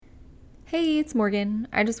Hey, it's Morgan.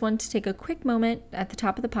 I just wanted to take a quick moment at the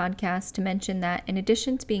top of the podcast to mention that in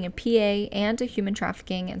addition to being a PA and a human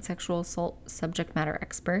trafficking and sexual assault subject matter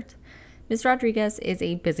expert, Ms. Rodriguez is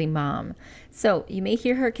a busy mom. So you may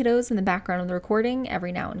hear her kiddos in the background of the recording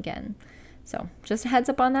every now and again. So just a heads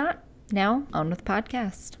up on that. Now, on with the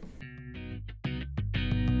podcast.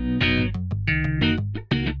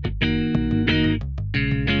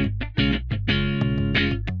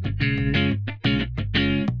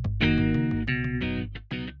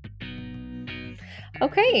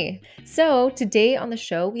 Okay, so today on the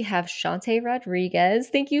show we have Shantae Rodriguez.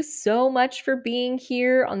 Thank you so much for being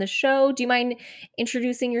here on the show. Do you mind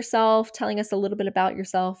introducing yourself, telling us a little bit about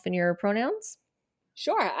yourself and your pronouns?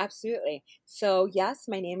 Sure, absolutely. So, yes,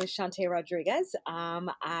 my name is Shantae Rodriguez.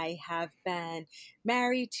 I have been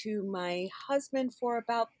married to my husband for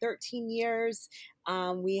about 13 years.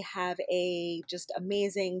 We have a just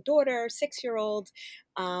amazing daughter, 6-year-old.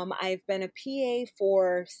 I've been a PA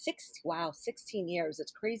for 16 years.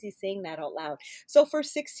 It's crazy saying that out loud. So, for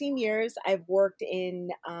 16 years, I've worked in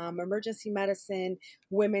emergency medicine,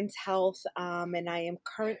 women's health, and I am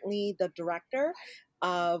currently the director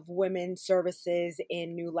of women's services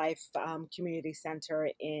in New Life Community Center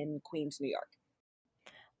in Queens, New York.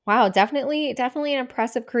 Wow, definitely an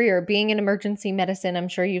impressive career. Being in emergency medicine, I'm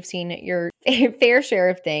sure you've seen your fair share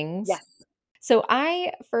of things. Yes. So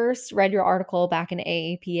I first read your article back in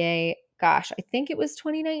AAPA, gosh, I think it was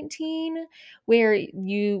 2019, where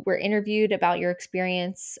you were interviewed about your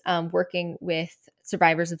experience working with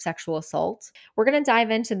survivors of sexual assault. We're going to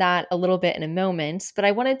dive into that a little bit in a moment, but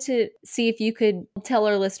I wanted to see if you could tell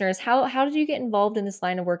our listeners how did you get involved in this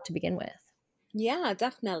line of work to begin with? Yeah,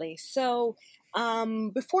 definitely. So,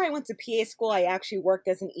 before I went to PA school, I actually worked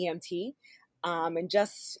as an EMT, and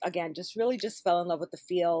just really just fell in love with the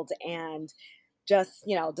field and just,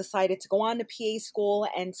 decided to go on to PA school.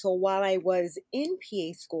 And so while I was in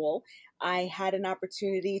PA school, I had an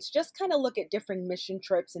opportunity to just kind of look at different mission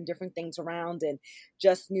trips and different things around, and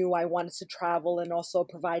just knew I wanted to travel and also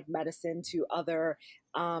provide medicine to other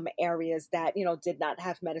areas that, did not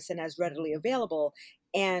have medicine as readily available.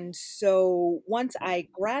 And so once I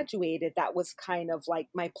graduated, that was kind of like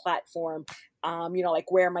my platform.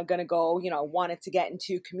 Like where am I going to go? Wanted to get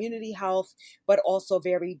into community health, but also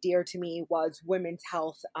very dear to me was women's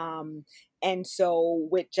health. And so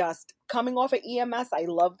with just coming off of EMS, I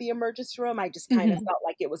love the emergency room. I just kind of Mhm. felt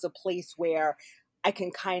like it was a place where I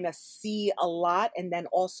can kind of see a lot. And then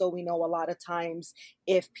also, we know a lot of times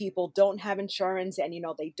if people don't have insurance and,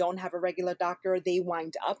 they don't have a regular doctor, they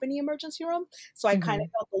wind up in the emergency room. So I kind of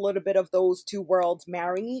Mhm. felt a little bit of those two worlds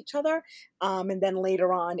marrying each other. And then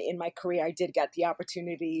later on in my career, I did get the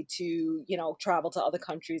opportunity to, travel to other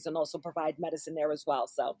countries and also provide medicine there as well.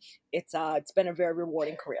 So it's been a very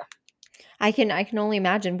rewarding career. I can only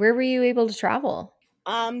imagine. Where were you able to travel?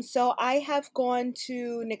 So I have gone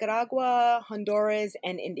to Nicaragua, Honduras,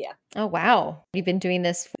 and India. Oh, wow. You've been doing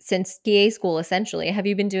this since PA school, essentially. Have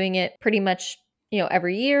you been doing it pretty much,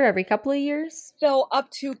 every year, every couple of years? So up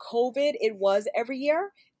to COVID, it was every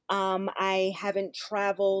year. I haven't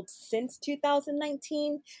traveled since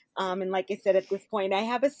 2019. And like I said, at this point, I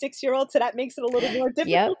have a 6-year-old, so that makes it a little more Yep.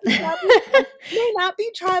 difficult to travel. So may not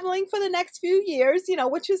be traveling for the next few years,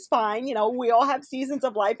 which is fine. We all have seasons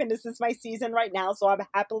of life, and this is my season right now, so I'm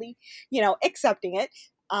happily, accepting it.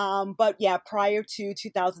 But yeah, prior to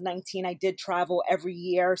 2019, I did travel every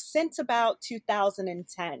year since about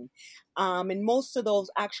 2010. And most of those,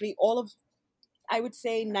 actually, I would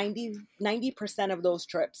say 90% of those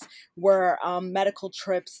trips were medical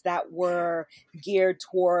trips that were geared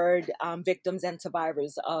toward victims and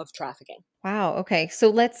survivors of trafficking. Wow. Okay. So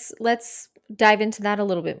let's dive into that a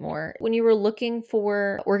little bit more. When you were looking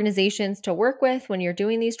for organizations to work with when you're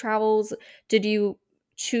doing these travels, did you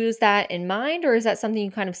choose that in mind, or is that something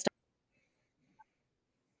you kind of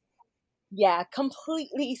Yeah,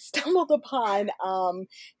 completely stumbled upon.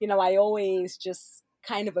 I always just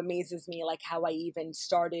kind of amazes me like how I even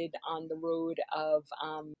started on the road of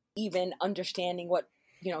even understanding what,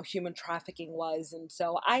 human trafficking was. And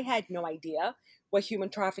so I had no idea what human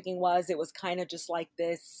trafficking was. It was kind of just like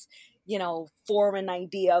this, foreign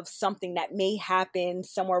idea of something that may happen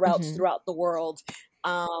somewhere else Mhm. throughout the world.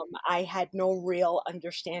 I had no real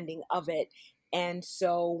understanding of it. And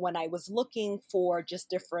so when I was looking for just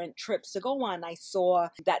different trips to go on, I saw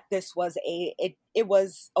that this was it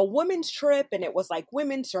was a women's trip, and it was like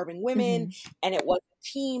women serving women, Mhm. and it wasn't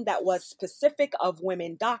team that was specific of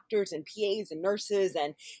women doctors and PAs and nurses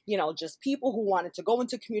and, just people who wanted to go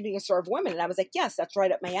into community and serve women. And I was like, yes, that's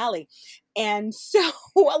right up my alley. And so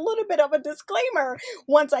a little bit of a disclaimer,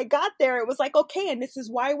 once I got there, it was like, okay, and this is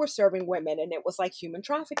why we're serving women. And it was like human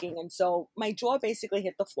trafficking. And so my jaw basically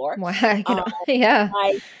hit the floor. Wow, I Um, can yeah.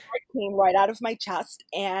 my heart came right out of my chest.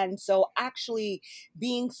 And so actually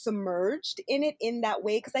being submerged in it in that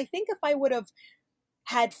way, because I think if I would have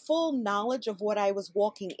had full knowledge of what I was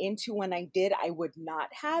walking into when I did, I would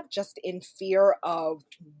not have, just in fear of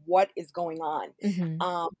what is going on. Mhm.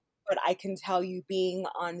 Um, but I can tell you, being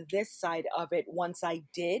on this side of it, once I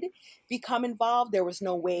did become involved, there was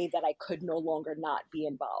no way that I could no longer not be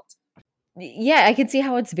involved. Yeah, I can see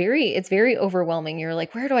how it's very overwhelming. You're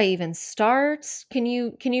like, "Where do I even start?" Can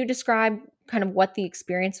you describe kind of what the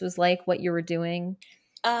experience was like, what you were doing?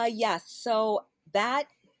 Yes. So that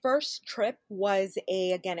first trip was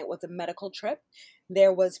again, it was a medical trip.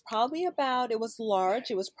 There was probably about, it was large.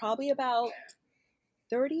 It was probably about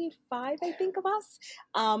 35, I think, of us.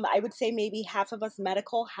 I would say maybe half of us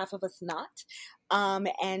medical, half of us not.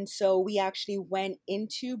 And so we actually went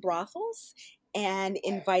into brothels and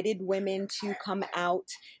invited women to come out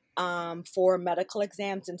for medical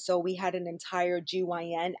exams. And so we had an entire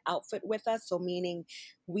GYN outfit with us. So, meaning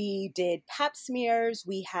we did pap smears,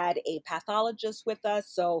 we had a pathologist with us.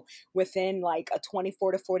 So, within like a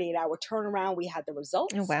 24 to 48-hour turnaround, we had the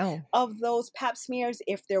Oh, results wow. of those pap smears.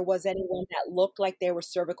 If there was anyone that looked like they were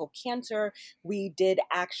cervical cancer, we did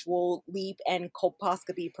actual LEEP and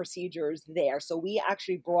colposcopy procedures there. So we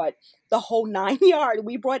actually brought the whole 9 yard.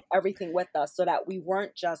 We brought everything with us so that we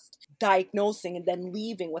weren't just diagnosing and then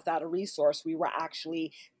leaving without a resource. We were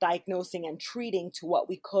actually diagnosing and treating to what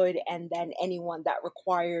we could, and then anyone that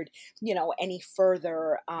required,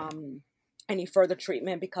 any further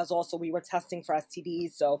treatment, because also we were testing for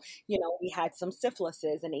STDs. So, we had some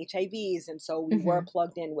syphilises and HIVs. And so we were Mhm.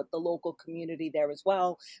 plugged in with the local community there as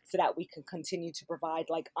well, so that we could continue to provide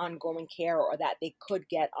like ongoing care, or that they could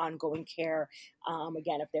get ongoing care.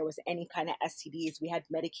 Again, if there was any kind of STDs, we had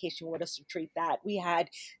medication with us to treat that. We had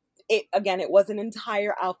it, again, it was an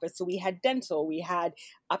entire outfit. So we had dental, we had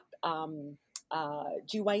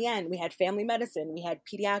GYN, we had family medicine, we had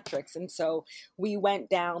pediatrics. And so we went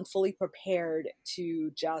down fully prepared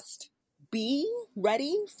to just be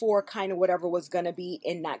ready for kind of whatever was going to be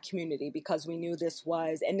in that community, because we knew this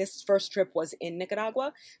was, and this first trip was in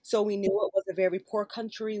Nicaragua. So we knew it was a very poor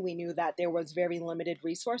country. We knew that there was very limited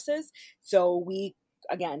resources. So we,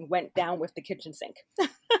 again, went down with the kitchen sink.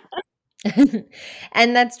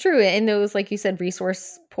 And that's true. In those, like you said,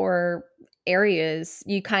 resource poor areas,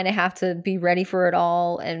 you kinda have to be ready for it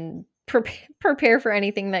all and prepare for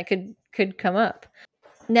anything that could come up.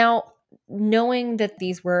 Now, knowing that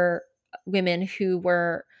these were women who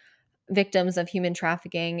were victims of human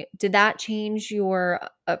trafficking, did that change your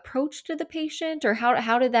approach to the patient, or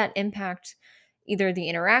how did that impact either the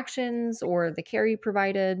interactions or the care you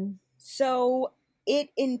provided? So it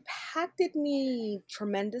impacted me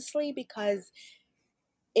tremendously, because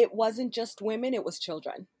it wasn't just women, it was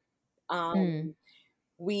children. Mm, Um,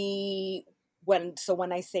 we when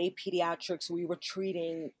I say pediatrics, we were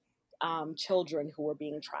treating children who were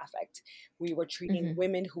being trafficked. We were treating mhm,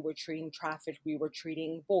 women who were treating trafficked. We were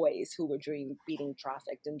treating boys who were being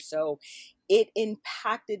trafficked. And so it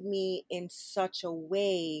impacted me in such a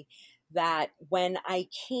way that when I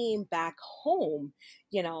came back home,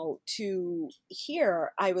 to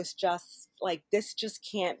here, I was just like, this just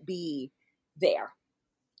can't be there.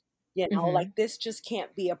 Like, mhm, this just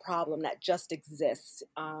can't be a problem that just exists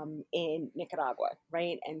in Nicaragua,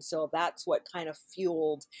 right? And so that's what kind of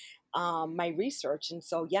fueled my research. And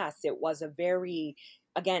so, yes, it was a very,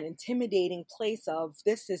 again, intimidating place of,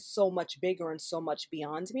 this is so much bigger and so much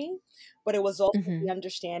beyond me. But it was also the mhm,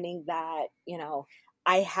 understanding that,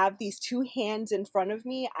 I have these two hands in front of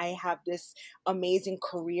me. I have this amazing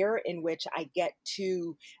career in which I get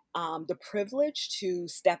to the privilege to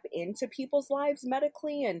step into people's lives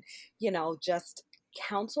medically, and just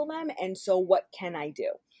counsel them. And so, what can I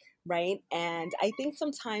do? Right. And I think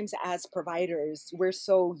sometimes as providers, we're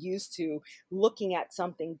so used to looking at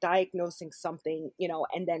something, diagnosing something,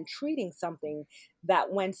 and then treating something,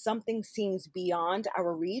 that when something seems beyond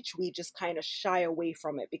our reach, we just kind of shy away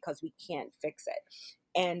from it because we can't fix it.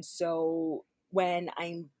 And so, when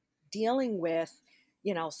I'm dealing with,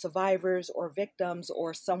 survivors or victims,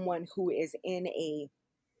 or someone who is in a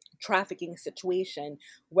trafficking situation,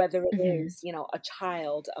 whether it mhm, is, a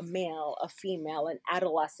child, a male, a female, an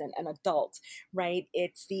adolescent, an adult, right?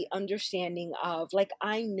 It's the understanding of, like,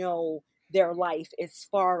 I know their life is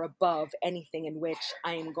far above anything in which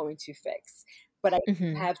I am going to fix. but I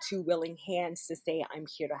Mhm. have two willing hands to say, I'm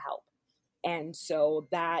here to help. And so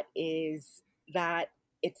that is that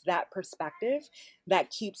it's that perspective that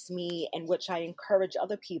keeps me, and which I encourage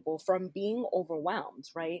other people from being overwhelmed,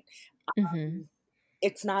 right? Mhm.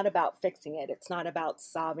 It's not about fixing it. It's not about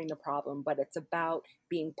solving the problem, but it's about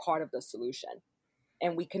being part of the solution.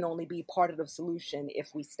 And we can only be part of the solution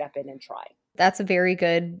if we step in and try. That's a very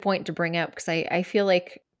good point to bring up because I feel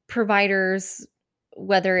like providers,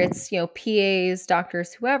 whether it's, PAs,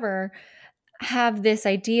 doctors, whoever, have this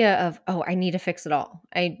idea of, "Oh, I need to fix it all.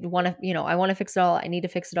 I wanna fix it all. I need to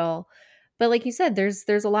fix it all." But like you said, there's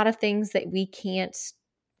a lot of things that we can't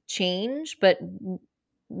change, but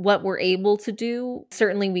what we're able to do,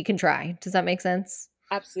 certainly we can try. Does that make sense?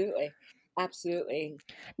 Absolutely. Absolutely.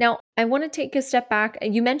 Now, I wanna take a step back.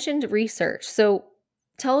 You mentioned research. So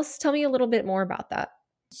tell me a little bit more about that.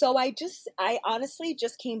 So I honestly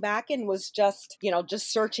just came back and was just,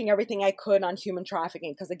 just searching everything I could on human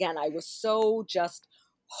trafficking. Cause again, I was so just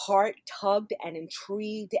heart tugged and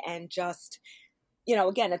intrigued, and just,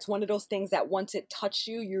 again, it's one of those things that once it touched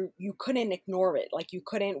you, you couldn't ignore it. Like you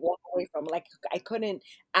couldn't walk away from it. Like I couldn't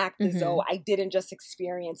act as though Mhm. I didn't just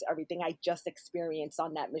experience everything I just experienced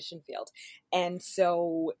on that mission field. And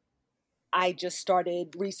so I just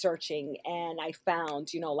started researching, and I found,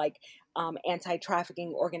 like, anti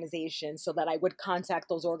trafficking organizations, so that I would contact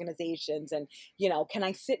those organizations and, can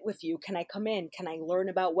I sit with you? Can I come in? Can I learn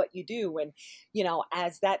about what you do? And,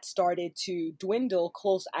 as that started to dwindle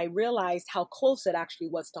close, I realized how close it actually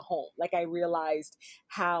was to home. Like, I realized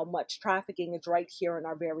how much trafficking is right here in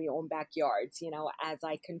our very own backyards, as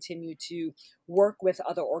I continue to work with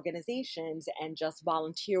other organizations and just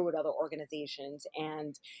volunteer with other organizations.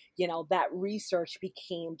 And that research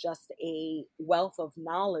became just a wealth of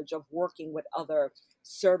knowledge of working with other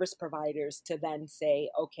service providers to then say,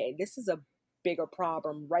 okay, this is a bigger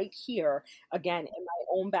problem right here, again, in my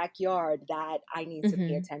own backyard, that I need to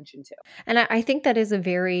pay Mhm. attention to. And I think that is a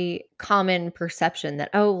very common perception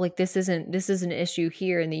that, oh, like this is an issue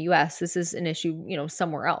here in the US. This is an issue,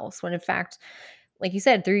 somewhere else. When in fact, like you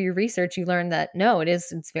said, through your research, you learned that no,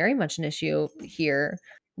 it's very much an issue here.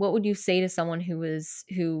 What would you say to someone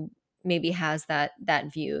who maybe has that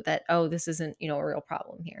view that, oh, this isn't, a real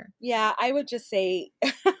problem here? Yeah, I would just say,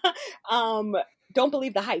 um, don't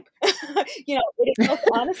believe the hype. It is also,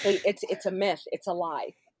 honestly, it's a myth. It's a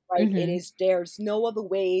lie, right? It Mhm. is. There's no other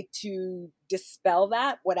way to dispel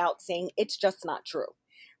that without saying it's just not true,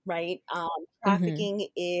 right? Mhm. Trafficking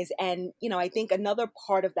is, and I think another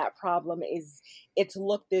part of that problem is it's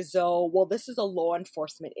looked as though, well, this is a law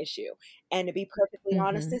enforcement issue, and to be perfectly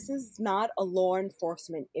honest, Mhm. this is not a law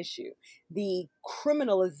enforcement issue. The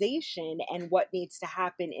criminalization and what needs to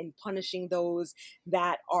happen in punishing those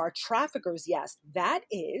that are traffickers, yes, that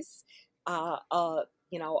is a a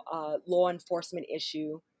law enforcement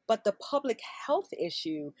issue. But the public health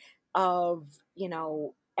issue of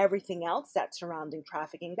everything else that's surrounding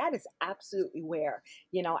trafficking, that is absolutely where,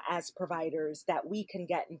 as providers, that we can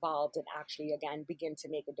get involved and actually again begin to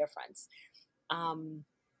make a difference. um,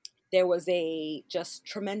 there was a just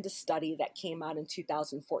tremendous study that came out in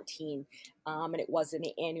 2014, and it was in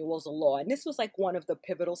the Annuals of Law. And this was like one of the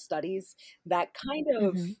pivotal studies that kind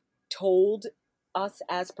of Mhm. told us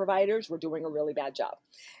as providers we're doing a really bad job.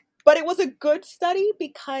 But it was a good study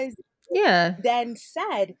because Yeah. then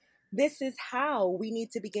said, this is how we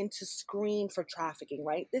need to begin to screen for trafficking,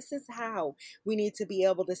 right? This is how we need to be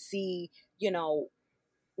able to see, you know,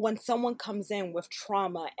 when someone comes in with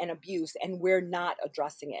trauma and abuse and we're not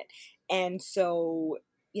addressing it. And so,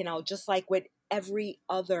 just like with every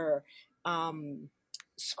other um,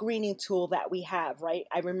 screening tool that we have, right?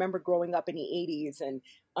 I remember growing up in the 80s and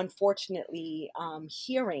unfortunately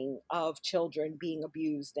hearing of children being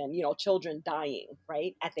abused and, children dying,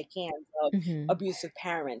 right, at the hands of Mhm. abusive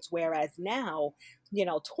parents. Whereas now,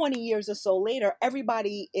 20 years or so later,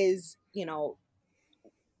 everybody is,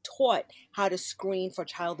 taught how to screen for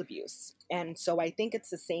child abuse. And so I think it's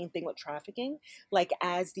the same thing with trafficking. Like,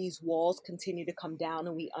 as these walls continue to come down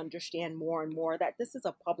and we understand more and more that this is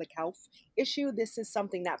a public health issue, this is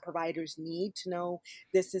something that providers need to know.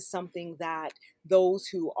 This is something that those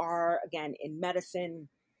who are, again, in medicine,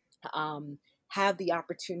 um, have the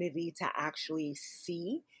opportunity to actually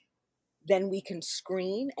see. Then we can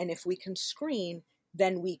screen. And if we can screen,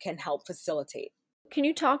 then we can help facilitate. Can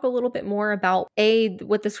you talk a little bit more about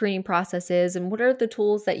what the screening process is and what are the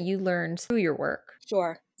tools that you learned through your work?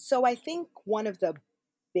 Sure. So I think one of the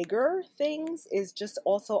bigger things is just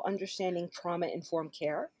also understanding trauma informed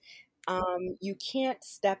care. You can't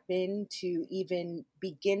step in to even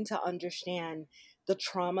begin to understand the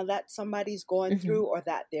trauma that somebody's going Mhm. through or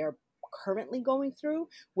that they're currently going through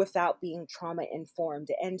without being trauma informed.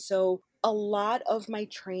 And so a lot of my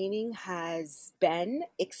training has been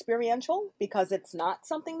experiential because it's not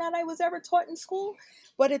something that I was ever taught in school,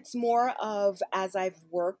 but it's more of as I've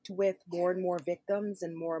worked with more and more victims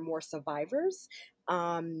and more survivors,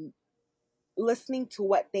 um, listening to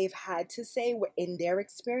what they've had to say in their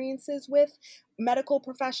experiences with medical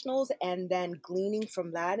professionals, and then gleaning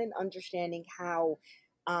from that and understanding how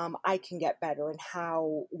I can get better and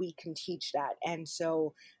how we can teach that. And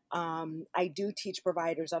so I do teach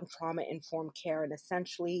providers on trauma informed care, and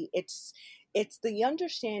essentially it's the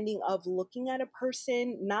understanding of looking at a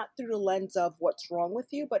person not through the lens of what's wrong with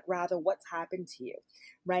you, but rather what's happened to you,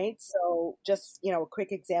 right? So just, a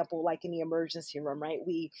quick example, like in the emergency room, right?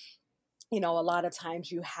 A lot of times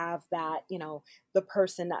you have that, the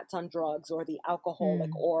person that's on drugs or the alcoholic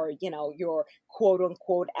Mm. or, your quote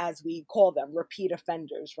unquote, as we call them, repeat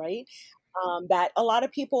offenders, right? That a lot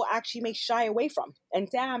of people actually may shy away from and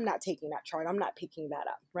say, I'm not taking that chart. I'm not picking that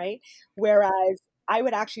up, right? Whereas I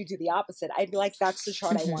would actually do the opposite. I'd be like, that's the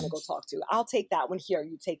chart I want to Mhm. go talk to. I'll take that one here.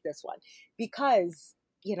 You take this one. Because,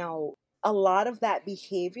 you know, a lot of that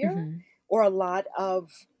behavior Mhm. or a lot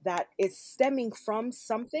of that is stemming from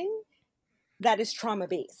something that is trauma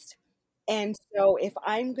based. And so if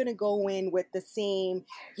I'm going to go in with the same,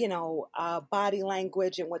 body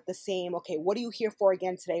language and with the same, okay, what are you here for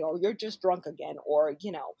again today? Or you're just drunk again. Or,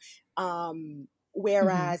 Mhm.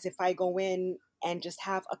 whereas if I go in and just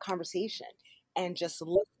have a conversation and just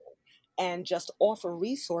listen and just offer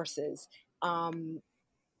resources, um,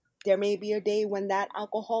 there may be a day when that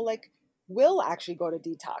alcoholic will actually go to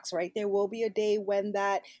detox, right? There will be a day when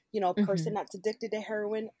that, person Mhm. that's addicted to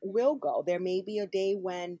heroin will go. There may be a day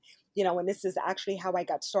when, and this is actually how I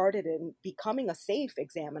got started in becoming a safe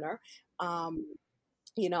examiner.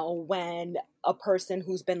 When a person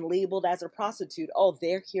who's been labeled as a prostitute, oh,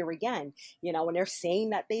 they're here again, and they're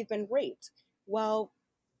saying that they've been raped. Well,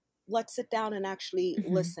 let's sit down and actually Mhm.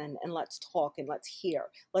 listen and let's talk and let's hear.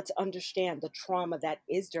 Let's understand the trauma that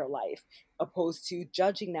is their life, opposed to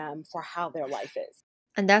judging them for how their life is.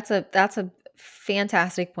 And that's a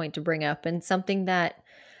fantastic point to bring up, and something that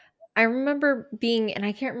I remember being, and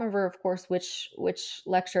I can't remember, of course, which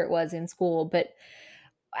lecture it was in school, but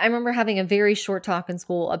I remember having a very short talk in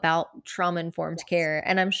school about trauma-informed Yes. care,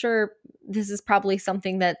 and I'm sure this is probably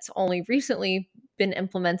something that's only recently been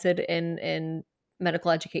implemented in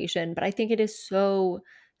medical education, but I think it is so,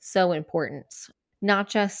 so important. Not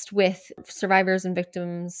just with survivors and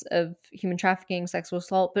victims of human trafficking, sexual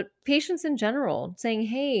assault, but patients in general, saying,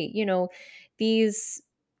 "Hey, these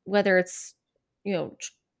whether it's,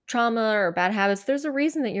 trauma or bad habits, there's a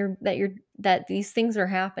reason that these things are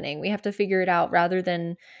happening. We have to figure it out rather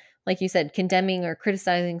than, like you said, condemning or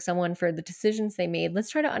criticizing someone for the decisions they made. Let's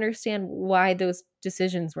try to understand why those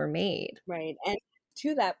decisions were made." Right. And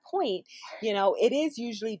to that point, it is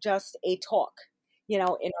usually just a talk, in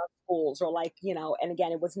our schools, or like, and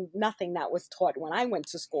again, it was nothing that was taught when I went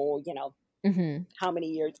to school, Mhm. how many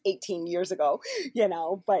years, 18 years ago,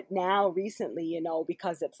 but now recently,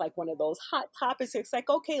 because it's like one of those hot topics, it's like,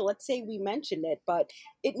 okay, let's say we mentioned it, but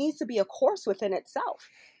it needs to be a course within itself,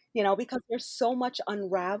 because there's so much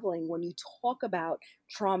unraveling when you talk about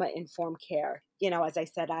trauma informed care. As I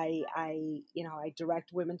said, I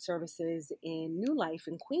direct women's services in New Life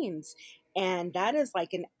in Queens, and that is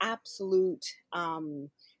like an absolute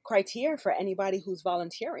criteria for anybody who's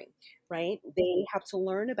volunteering, right? They have to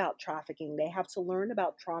learn about trafficking. They have to learn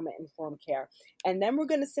about trauma informed care. And then we're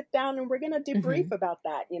going to sit down and we're going to debrief Mhm. about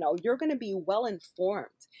that. You're going to be well informed.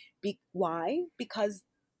 Why? Because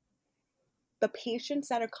the patients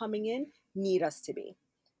that are coming in need us to be,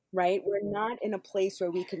 right? We're not in a place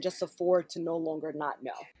where we can just afford to no longer not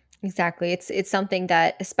know. Exactly. It's something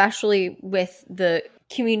that, especially with the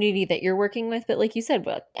community that you're working with, but like you said,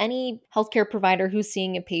 with any healthcare provider who's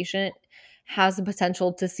seeing a patient has the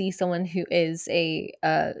potential to see someone who is a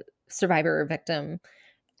survivor or victim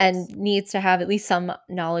and Yes, needs to have at least some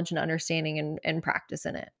knowledge and understanding and practice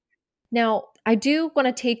in it. Now, I do want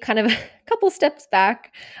to take kind of a couple steps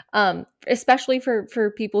back, especially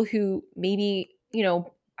for people who maybe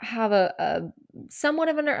have a somewhat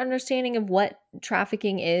of an understanding of what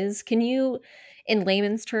trafficking is. Can you, in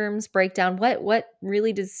layman's terms, break down what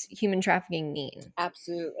really does human trafficking mean?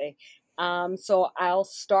 absolutely. So I'll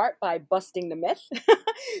start by busting the myth.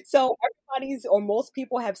 So everybody's or most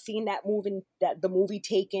people have seen that the movie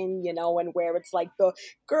Taken, and where it's like the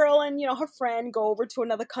girl and her friend go over to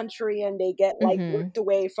another country and they get like Hmm. ripped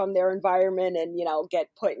away from their environment and get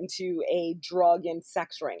put into a drug and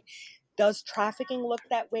sex ring. Does trafficking look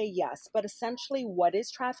that way? Yes. But essentially, what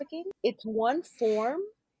is trafficking? It's one form.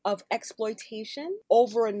 of exploitation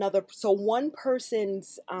over another. So one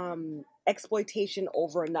person's exploitation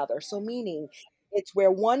over another. So meaning it's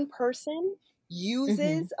where one person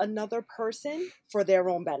Mm-hmm. uses another person for their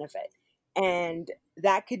own benefit. And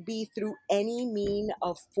that could be through any mean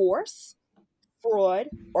of force, fraud,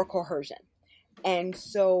 or coercion. And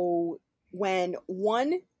so when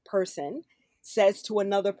one person says to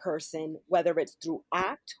another person, whether it's through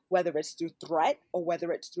act, whether it's through threat, or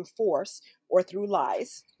whether it's through force or through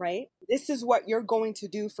lies, right? This is what you're going to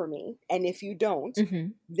do for me. And if you don't,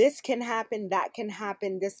 Mm-hmm. this can happen, that can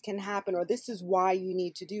happen, this can happen, or this is why you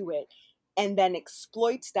need to do it. And then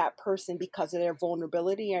exploits that person because of their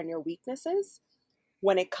vulnerability and their weaknesses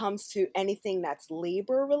when it comes to anything that's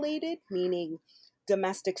labor related, meaning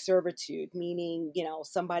domestic servitude, meaning,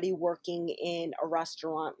 somebody working in a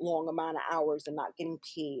restaurant long amount of hours and not getting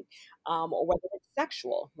paid, or whether it's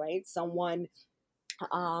sexual, right? Someone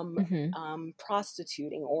um, Mm-hmm.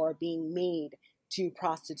 prostituting or being made to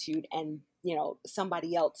prostitute, and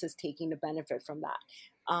somebody else is taking the benefit from that.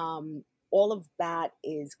 All of that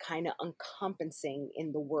is kind of encompassing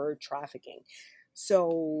in the word trafficking.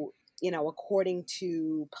 So, according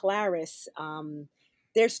to Polaris,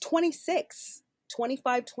 there's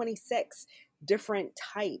 25, 26 different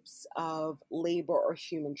types of labor or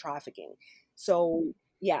human trafficking. So,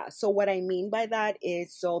 yeah, so what I mean by that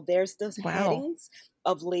is, so there's those Wow. headings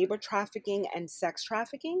of labor trafficking and sex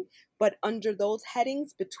trafficking, but under those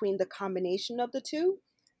headings, between the combination of the two,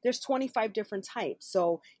 there's 25 different types.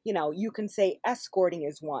 So, you can say escorting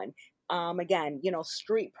is one. Again,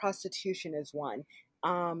 street prostitution is one.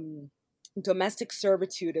 Um, Domestic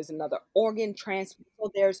servitude is another. Organ transport.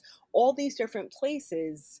 So there's all these different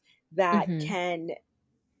places that Mm-hmm. can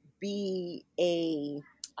be a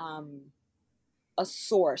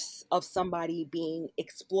source of somebody being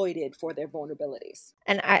exploited for their vulnerabilities.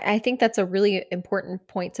 And I think that's a really important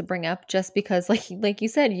point to bring up just because like you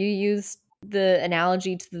said, you used the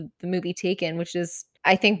analogy to the movie Taken, which is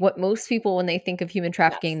I think what most people when they think of human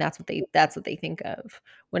trafficking, Yes. that's what they think of.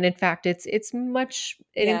 When in fact it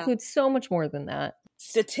Yeah. includes so much more than that.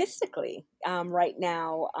 Statistically, right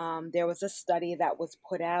now, there was a study that was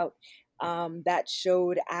put out that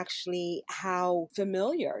showed actually how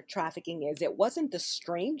familiar trafficking is. It wasn't the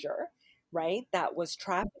stranger, right, that was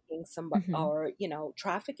trafficking somebody, Mhm. or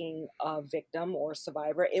trafficking a victim or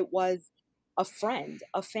survivor. It was a friend,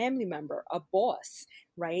 a family member, a boss,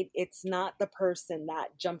 right? It's not the person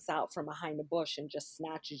that jumps out from behind a bush and just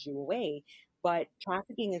snatches you away. But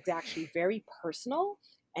trafficking is actually very personal,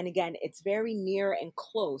 and again, it's very near and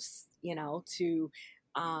close, to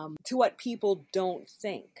what people don't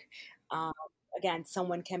think. um, Again,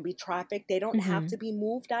 someone can be trafficked. They don't have to Mhm. be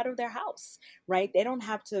moved out of their house, right? They don't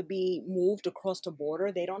have to be moved across the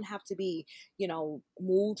border. They don't have to be,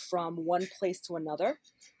 moved from one place to another.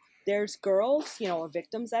 There's girls, or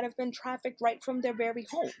victims that have been trafficked right from their very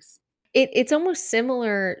homes. It's almost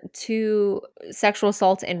similar to sexual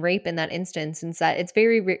assault and rape in that instance, in that it's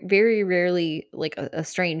very rarely like a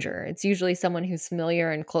stranger. It's usually someone who's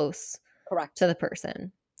familiar and close to Correct. the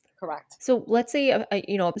person. Correct. So let's say,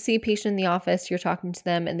 see a patient in the office, you're talking to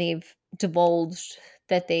them and divulged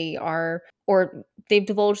that they are, or they've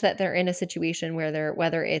divulged that they're in a situation where they're,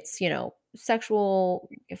 whether it's, sexual,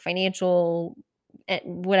 financial,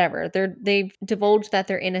 whatever, they've divulged that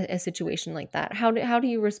they're in a situation like that. How do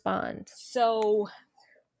you respond? So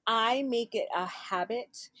I make it a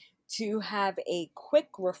habit to have a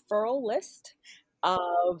quick referral list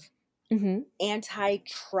of Hmm.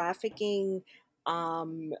 anti-trafficking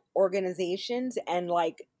organizations, and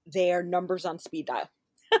like their numbers on speed dial.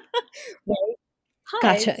 Right?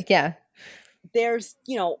 Gotcha. Because Yeah. there's,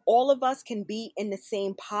 all of us can be in the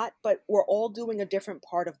same pot, but we're all doing a different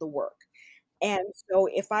part of the work. And so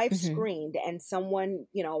if I've Hmm. screened and someone,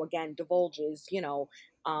 again, divulges,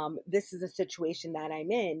 this is a situation that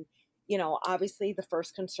I'm in, obviously the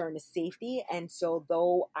first concern is safety. And so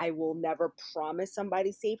though I will never promise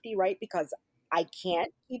somebody safety, right? Because I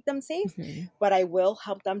can't keep them safe, Hmm. but I will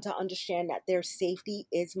help them to understand that their safety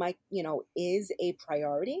is is a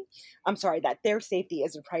priority. I'm sorry, that their safety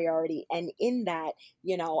is a priority. And in that,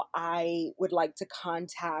 I would like to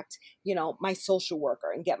contact, my social worker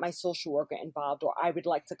and get my social worker involved, or I would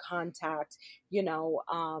like to contact, you know,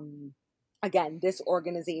 again, this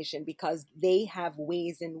organization, because they have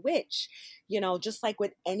ways in which, just like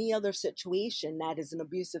with any other situation that is an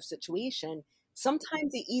abusive situation,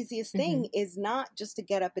 Sometimes the easiest thing Mhm. is not just to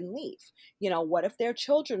get up and leave. What if there are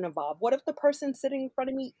children involved? What if the person sitting in front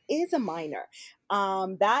of me is a minor?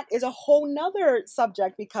 That is a whole nother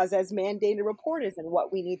subject, because as mandated reporters, and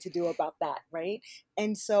what we need to do about that, right?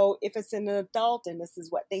 And so if it's an adult and this is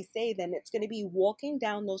what they say, then it's going to be walking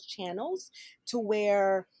down those channels to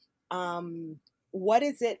where, um, what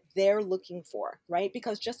is it they're looking for, right?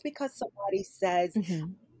 Because just because somebody says,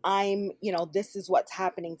 Mhm. this is what's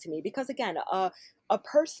happening to me. Because again, a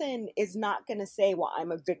person is not going to say, well,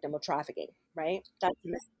 I'm a victim of trafficking, right? That's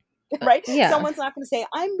a right? Yeah. Someone's not going to say,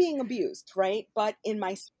 I'm being abused, right? But in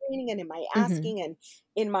my screening and in my Mhm. asking and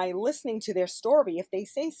in my listening to their story, if they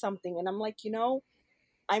say something and I'm like,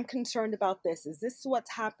 I'm concerned about this. Is this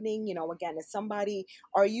what's happening? Again,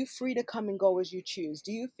 are you free to come and go as you choose?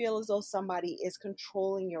 Do you feel as though somebody is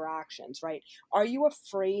controlling your actions, right? Are you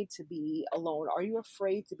afraid to be alone? Are you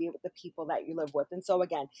afraid to be with the people that you live with? And so,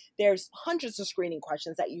 again, there's hundreds of screening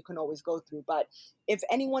questions that you can always go through. But if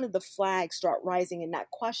any one of the flags start rising in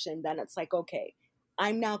that question, then it's like, okay,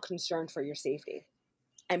 I'm now concerned for your safety.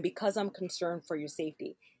 And because I'm concerned for your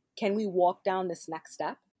safety, can we walk down this next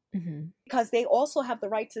step? Mhm. Because they also have the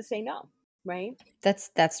right to say no, right?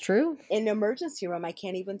 That's true. In the emergency room, I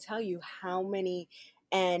can't even tell you how many,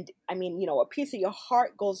 and I mean, a piece of your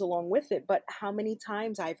heart goes along with it, but how many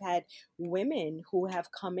times I've had women who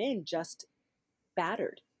have come in just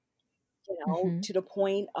battered, Mhm. to the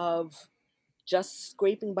point of just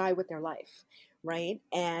scraping by with their life, right?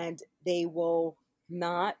 And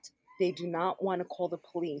not, they do not want to call the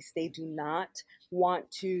police. They do not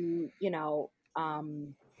want to,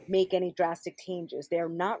 make any drastic changes. They're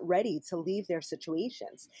not ready to leave their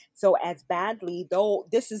situations. So, as badly though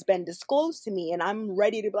this has been disclosed to me, and I'm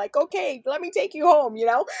ready to be like, okay, let me take you home,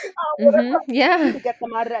 whatever Mhm. I do Yeah. to get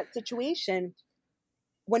them out of that situation.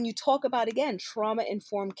 When you talk about, again, trauma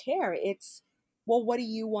informed care, it's, well, what do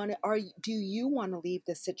you want to do you want to leave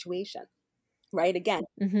this situation, right? Again,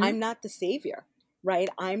 Mhm. I'm not the savior, right?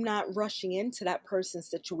 I'm not rushing into that person's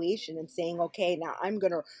situation and saying, okay, now I'm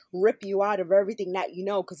going to rip you out of everything that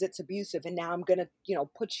because it's abusive, and now I'm going to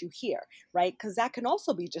put you here, right? Because that can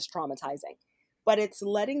also be just traumatizing. But it's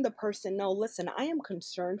letting the person know, listen, I am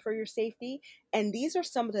concerned for your safety, and these are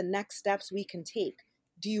some of the next steps we can take.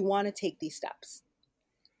 Do you want to take these steps?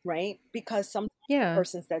 Right? Because sometimes the Yeah.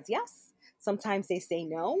 person says yes, sometimes they say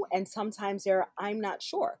no, and sometimes I'm not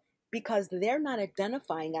sure, because they're not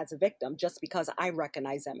identifying as a victim just because I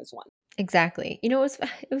recognize them as one. Exactly. It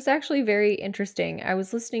was actually very interesting. I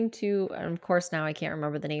was listening to, and of course now I can't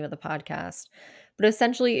remember the name of the podcast, but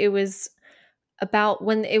essentially it was about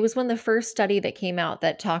when the first study that came out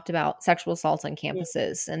that talked about sexual assaults on Mm.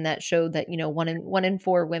 campuses, and that showed that, one in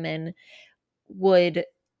four women would,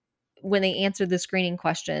 when they answered the screening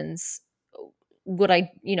questions, would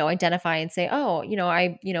identify and say, "Oh,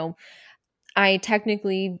 I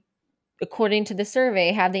technically, according to the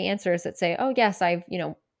survey, have the answers that say, oh, yes, am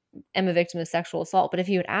a victim of sexual assault." But if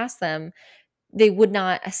you would ask them, they would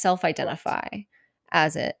not Correct. self-identify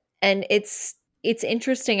as it. And it's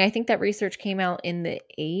interesting. I think that research came out in the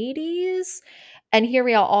 80s. And here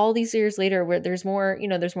we are all these years later, where there's more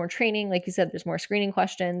training, like you said, there's more screening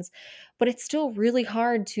questions, but it's still really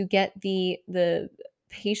hard to get the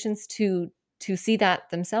patients to see that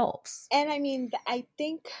themselves. And I mean, I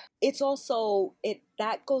think it's also it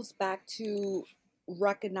that goes back to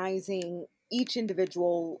recognizing each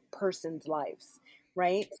individual person's lives,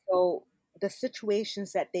 right? So the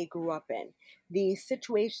situations that they grew up in, the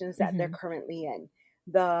situations that they're Mhm. currently in,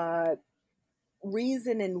 the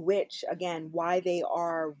reason in which, again, why they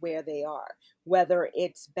are where they are, whether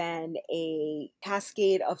it's been a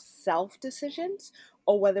cascade of self decisions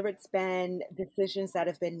or whether it's been decisions that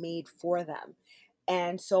have been made for them.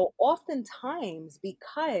 And so oftentimes,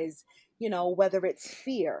 because whether it's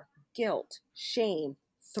fear, guilt, shame,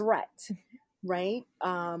 threat, right?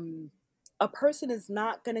 A person is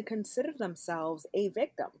not going to consider themselves a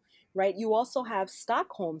victim, right? You also have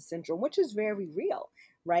Stockholm syndrome, which is very real,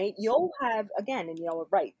 right? You'll have, again, and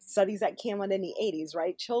right, studies that came out in the 80s,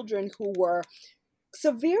 right? Children who were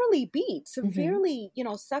severely beat, Mhm. severely,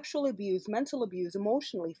 sexual abuse, mental abuse,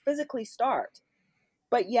 emotionally, physically starved,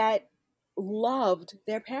 but yet loved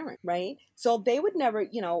their parent, right? So they would never,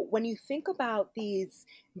 when you think about a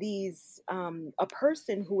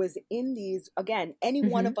person who is in these, again, any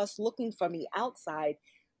one Mhm. of us looking from the outside,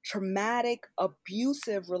 traumatic,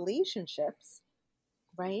 abusive relationships,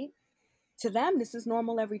 right? To them, this is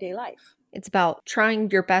normal everyday life. It's about trying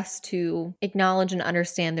your best to acknowledge and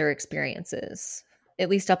understand their experiences, at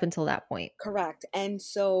least up until that point. Correct. And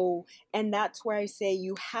so, and that's where I say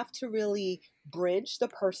you have to really bridge the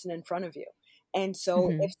person in front of you. And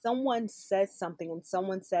so if Mhm. someone says something and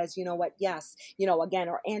someone says, you know what, yes, again,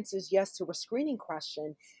 or answers yes to a screening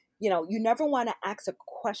question, you never want to ask a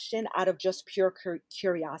question out of just pure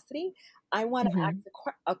curiosity. I want to ask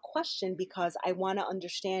Mhm. a question because I want to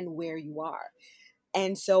understand where you are.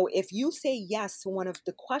 And so if you say yes to one of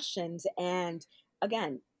the questions, and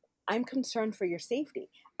again, I'm concerned for your safety,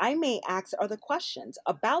 I may ask other questions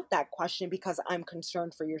about that question because I'm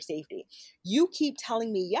concerned for your safety. You keep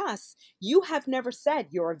telling me yes. You have never said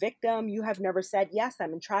you're a victim. You have never said, yes,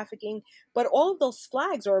 I'm in trafficking. But all of those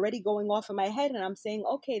flags are already going off in my head. And I'm saying,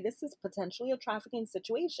 okay, this is potentially a trafficking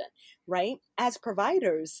situation, right? As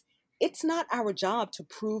providers, it's not our job to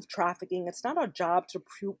prove trafficking. It's not our job to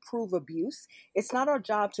prove abuse. It's not our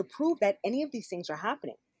job to prove that any of these things are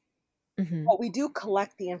happening. Mhm. But we do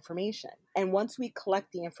collect the information. And once we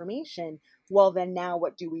collect the information, well, then now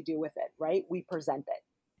what do we do with it, right? We present it.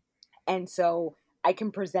 And so I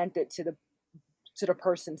can present it to the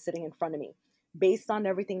person sitting in front of me. Based on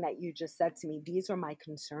everything that you just said to me, these are my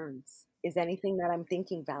concerns. Is anything that I'm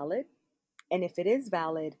thinking valid? And if it is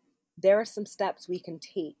valid, there are some steps we can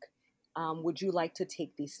take. Would you like to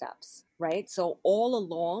take these steps? Right? So, all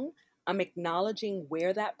along, I'm acknowledging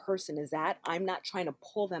where that person is at. I'm not trying to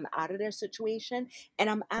pull them out of their situation. And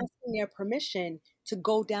I'm asking their permission to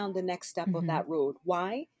go down the next step of Mhm. that road.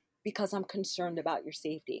 Why? Because I'm concerned about your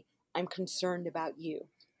safety. I'm concerned about you.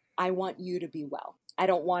 I want you to be well. I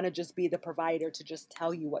don't want to just be the provider to just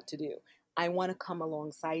tell you what to do. I want to come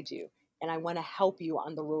alongside you and I want to help you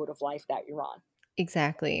on the road of life that you're on.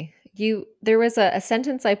 Exactly. There was a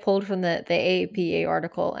sentence I pulled from the AAPA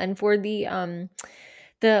article, and for the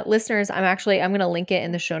listeners, I'm gonna link it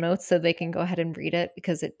in the show notes so they can go ahead and read it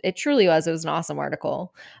because it truly was an awesome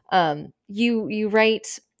article. You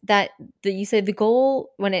write that you say the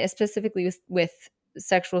goal when it specifically was with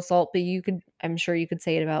sexual assault, but I'm sure you could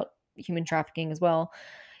say it about human trafficking as well.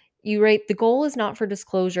 You write, the goal is not for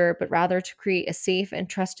disclosure, but rather to create a safe and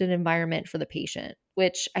trusted environment for the patient,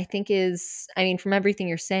 which I think is, I mean, from everything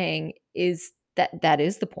you're saying, is that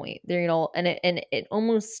is the point there, and it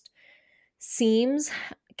almost seems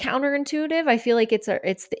counterintuitive. I feel like it's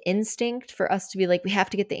the instinct for us to be like, we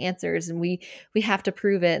have to get the answers and we have to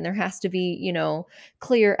prove it and there has to be,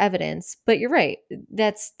 clear evidence. But you're right.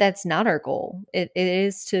 That's not our goal. It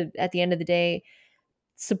is to, at the end of the day,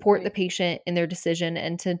 support the Right. patient in their decision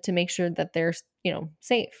and to make sure that they're,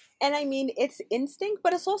 safe. And I mean, it's instinct,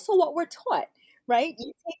 but it's also what we're taught, right?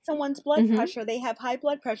 You take someone's blood Mhm. pressure, they have high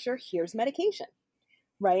blood pressure, here's medication,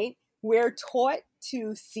 right? We're taught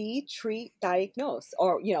to see, treat, diagnose,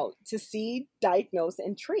 or, to see, diagnose,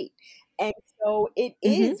 and treat. And so it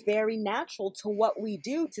Mhm. is very natural to what we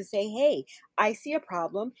do to say, hey, I see a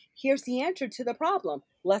problem. Here's the answer to the problem.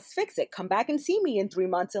 Let's fix it. Come back and see me in 3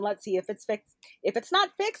 months and let's see if it's fixed. If it's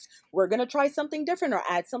not fixed, we're going to try something different or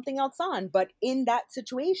add something else on. But in that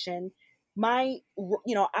situation,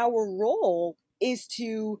 our role is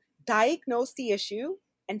to diagnose the issue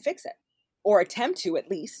and fix it, or attempt to,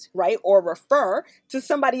 at least, right? Or refer to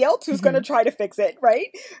somebody else who's going to Mhm. try to fix it,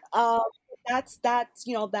 right? Um,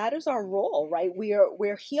 that is our role, right?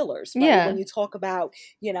 We're healers, right? When Yeah. you talk about,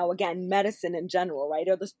 again, medicine in general, right?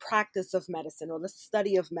 Or this practice of medicine or the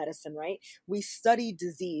study of medicine, right? We study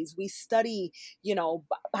disease, we study,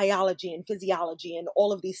 biology and physiology and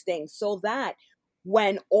all of these things so that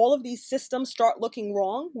when all of these systems start looking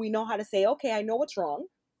wrong, we know how to say, okay, I know what's wrong.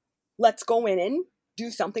 Let's go in and do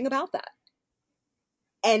something about that.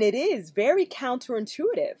 And it is very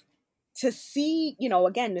counterintuitive to see,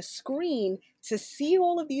 again, the screen, to see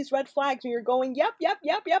all of these red flags and you're going, yep, yep,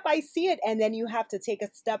 yep, yep, I see it. And then you have to take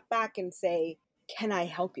a step back and say, can I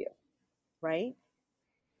help you? Right?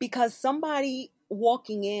 Because somebody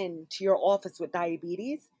walking into your office with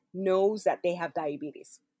diabetes knows that they have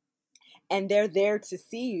diabetes and they're there to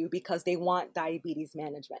see you because they want diabetes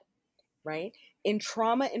management, right? In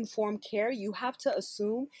trauma informed care, you have to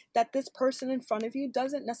assume that this person in front of you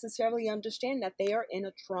doesn't necessarily understand that they are in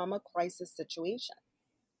a trauma crisis situation.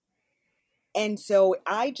 And so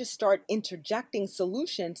I just start interjecting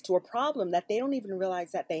solutions to a problem that they don't even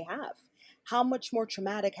realize that they have. How much more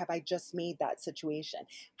traumatic have I just made that situation?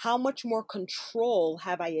 How much more control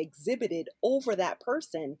have I exhibited over that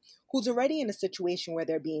person who's already in a situation where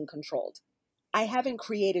they're being controlled? I haven't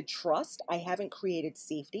created trust. I haven't created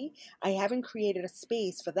safety. I haven't created a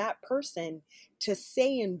space for that person to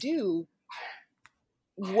say and do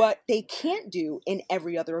what they can't do in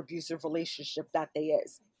every other abusive relationship that they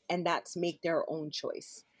is. And that's make their own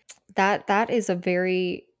choice. That is a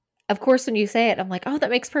very, of course, when you say it, I'm like, "Oh, that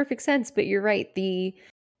makes perfect sense," but you're right, the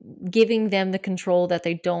giving them the control that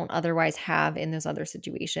they don't otherwise have in those other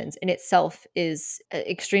situations in itself is,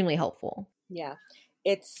 extremely helpful. Yeah.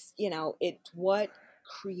 It's, it's what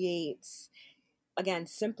creates, again,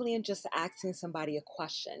 simply in just asking somebody a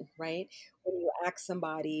question, right? When you ask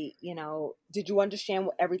somebody, did you understand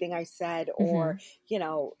everything I said? Or, Mhm. you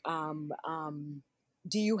know, um, um,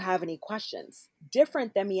 do you have any questions?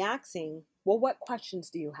 Different than me asking, well, what questions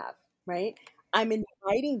do you have? Right? I'm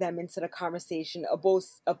inviting them into the conversation,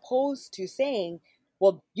 opposed to saying,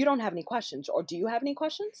 well, you don't have any questions, or do you have any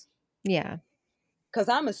questions? Yeah. Because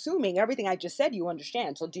I'm assuming everything I just said you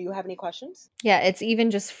understand. So, do you have any questions? Yeah, it's even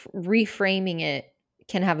just reframing it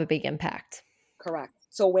can have a big impact. Correct.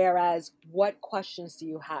 So, whereas, what questions do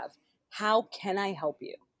you have? How can I help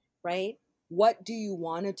you? Right? What do you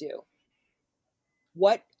want to do?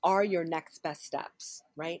 What are your next best steps?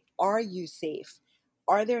 Right? Are you safe?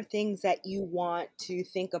 Are there things that you want to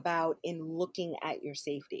think about in looking at your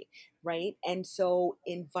safety? Right? And so,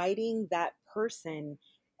 inviting that person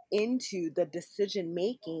into the decision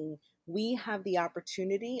making, we have the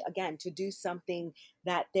opportunity, again, to do something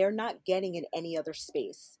that they're not getting in any other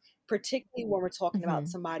space, particularly when we're talking about Mhm.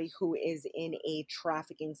 somebody who is in a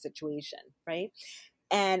trafficking situation, right?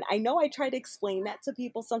 And I know I try to explain that to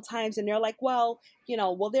people sometimes, and they're like, well,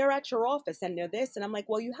 well, they're at your office and they're this. And I'm like,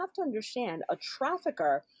 well, you have to understand a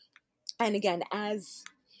trafficker. And again, as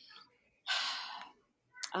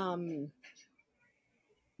um,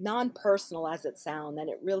 non-personal as it sounds, and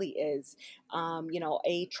it really is,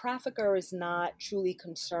 a trafficker is not truly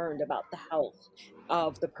concerned about the health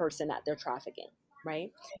of the person that they're trafficking,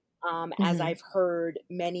 right? As Mhm. I've heard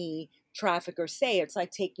many traffickers say, it's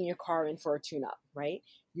like taking your car in for a tune-up, right?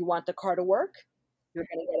 You want the car to work, you're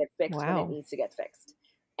going to get it fixed when it Wow. needs to get fixed.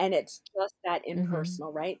 And it's just that Mhm.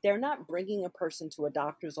 impersonal, right? They're not bringing a person to a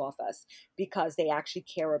doctor's office because they actually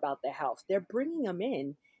care about their health. They're bringing them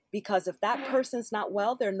in because if that person's not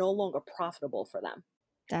well, they're no longer profitable for them.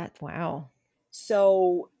 Wow.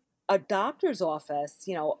 So, a doctor's office,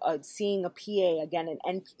 seeing a PA again,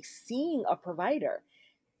 and seeing a provider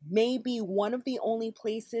may be one of the only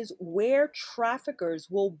places where traffickers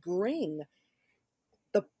will bring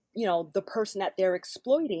the the person that they're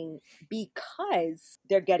exploiting because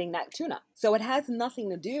they're getting that tuna. So it has nothing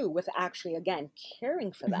to do with actually, again,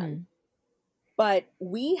 caring for them. Mhm. But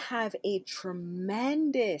we have a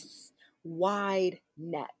tremendous wide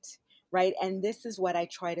net, right? And this is what I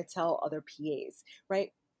try to tell other PAs,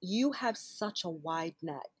 right? You have such a wide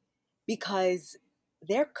net because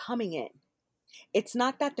they're coming in. It's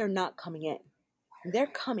not that they're not coming in, they're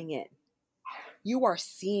coming in. You are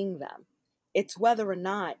seeing them. It's whether or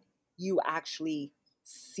not you actually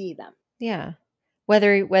see them. Yeah.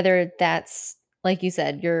 Whether that's like you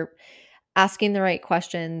said, you're asking the right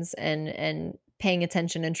questions and paying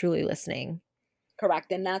attention and truly listening.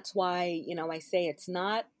 Correct. And that's why, I say it's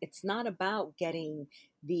not about getting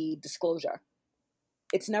the disclosure.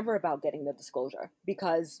 It's never about getting the disclosure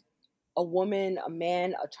because a woman, a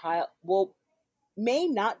man, a child will may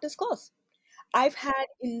not disclose. I've had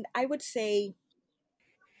in I would say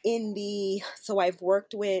in the so I've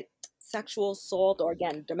worked with sexual assault, or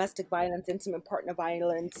again domestic violence, intimate partner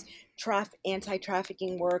violence,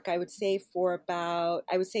 anti-trafficking work, I would say for about,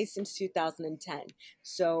 I would say since 2010.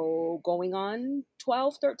 So going on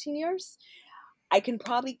 12, 13 years. I can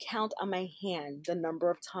probably count on my hand the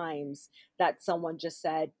number of times that someone just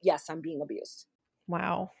said, yes, I'm being abused.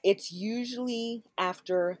 Wow. It's usually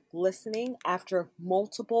after listening, after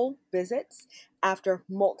multiple visits, after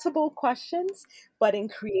multiple questions, but in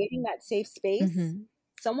creating that safe space, Mhm.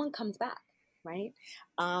 someone comes back, right?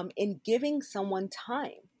 In giving someone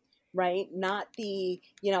time, right? Not the,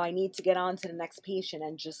 I need to get on to the next patient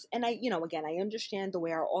and just, and again, I understand the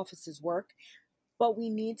way our offices work, but we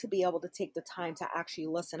need to be able to take the time to actually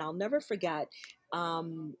listen. I'll never forget,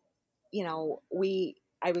 um,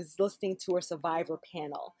 I was listening to a survivor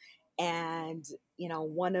panel, and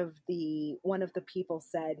one of the people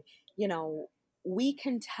said, you know we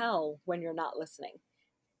can tell when you're not listening.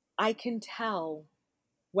 I can tell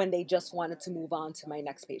when they just wanted to move on to my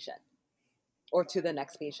next patient or to the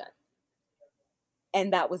next patient,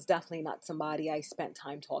 and that was definitely not somebody I spent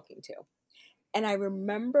time talking to. And I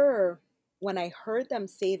remember when I heard them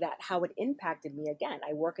say that, how it impacted me. Again,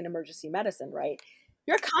 I work in emergency medicine, right?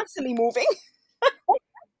 You're constantly moving,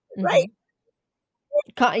 right?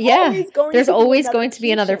 Mhm. Yeah. Always going There's to be always another going to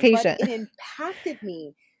be another patient, but patient. it impacted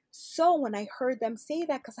me so when I heard them say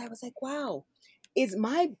that, because I was like, wow, is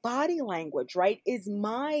my body language, right? Is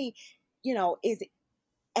my, is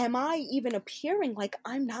am I even appearing like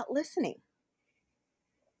I'm not listening,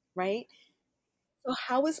 right? So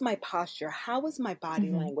how is my posture? How is my body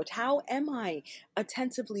Mhm. language? How am I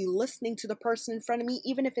attentively listening to the person in front of me,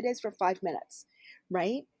 even if it is for 5 minutes,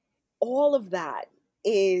 right? All of that.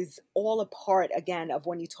 is all a part, again, of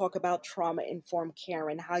when you talk about trauma informed care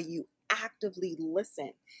and how you actively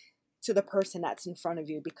listen to the person that's in front of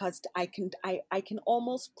you, because I can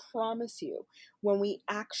almost promise you, when we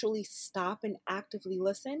actually stop and actively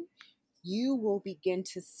listen, you will begin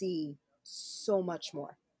to see so much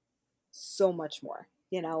more, so much more.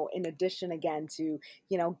 In addition, again, to,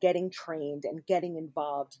 getting trained and getting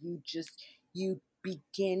involved, you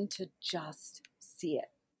begin to just see it.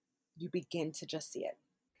 You begin to just see it.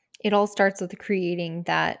 It all starts with creating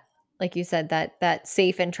that, like you said, that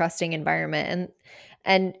safe and trusting environment,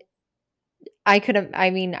 and I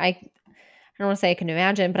mean, I don't wanna say I can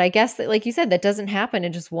imagine, but I guess that, like you said, that doesn't happen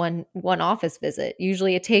in just one office visit.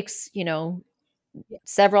 Usually it takes,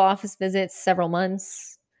 several office visits, several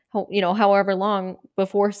months, however long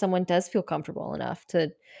before someone does feel comfortable enough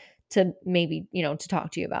to maybe, to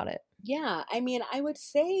talk to you about it. Yeah, I mean, I would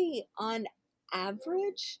say on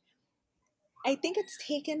average, I think it's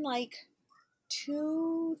taken like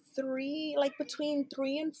two, three, like between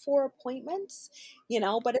 3 and 4 appointments,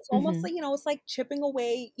 but it's almost Mhm. like, it's like chipping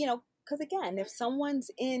away, because again, if someone's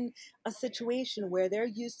in a situation where they're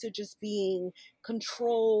used to just being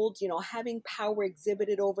controlled, having power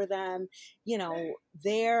exhibited over them, you know,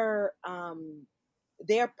 their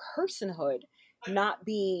personhood not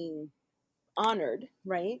being honored,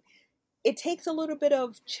 right? It takes a little bit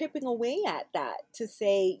of chipping away at that to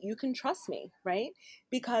say, you can trust me, right?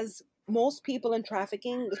 Because most people in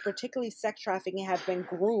trafficking, particularly sex trafficking, have been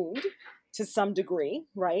groomed to some degree,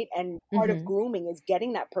 right? And part of Mhm. grooming is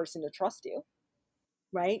getting that person to trust you,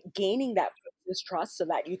 right? Gaining that person's trust so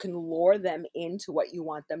that you can lure them into what you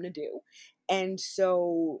want them to do. And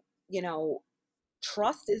so,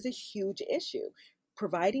 trust is a huge issue.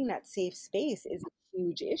 Providing that safe space is a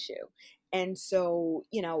huge issue. And so,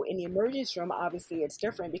 in the emergency room, obviously it's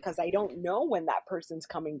different because I don't know when that person's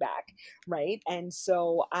coming back, right? And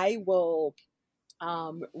so I will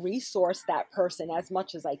resource that person as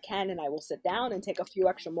much as I can. And I will sit down and take a few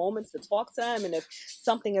extra moments to talk to them. And if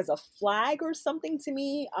something is a flag or something to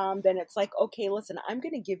me, then it's like, okay, listen, I'm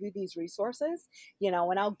going to give you these resources, and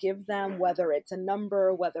I'll give them, whether it's a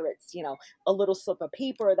number, whether it's, a little slip of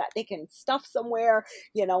paper that they can stuff somewhere,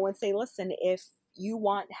 and say, listen, if you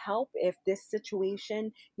want help, if this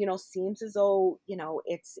situation, seems as though,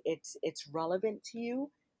 it's relevant to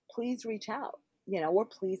you, please reach out, or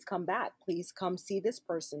please come back, please come see this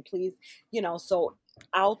person, please, so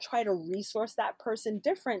I'll try to resource that person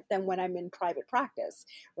different than when I'm in private practice,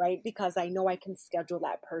 right? Because I know I can schedule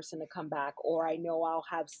that person to come back, or I know I'll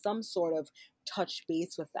have some sort of touch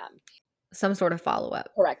base with them. Some sort of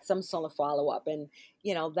follow-up. Correct, some sort of follow up. And,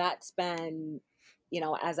 that's been,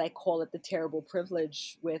 as I call it, the terrible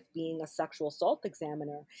privilege with being a sexual assault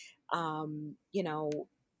examiner.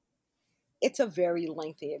 It's a very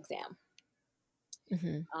lengthy exam.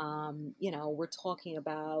 Mhm. We're talking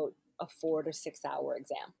about a 4 to 6 hour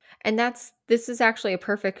exam. And this is actually a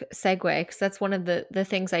perfect segue because that's one of the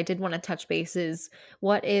things I did wanna touch base is,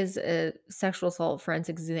 what is a sexual assault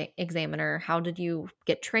forensic examiner? How did you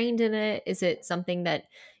get trained in it? Is it something that,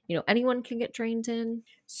 anyone can get trained in?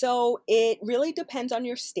 So it really depends on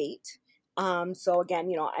your state. So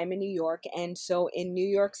again, I'm in New York, and so in New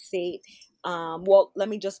York State, well, let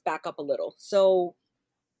me just back up a little. So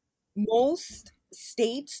most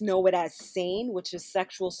states know it as SANE, which is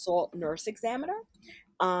sexual assault nurse examiner.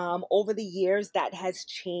 Over the years, that has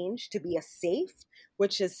changed to be a SAFE,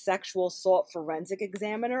 which is sexual assault forensic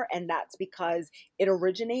examiner, and that's because it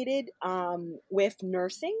originated with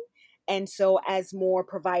nursing. And so, as more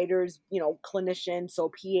providers, clinicians, so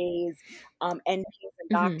PAs, NPs, and Mhm.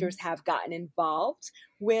 doctors have gotten involved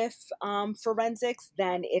with forensics,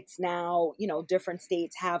 then it's now, different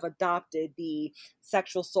states have adopted the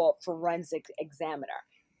sexual assault forensic examiner.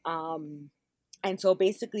 Um, and so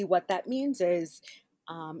basically, what that means is,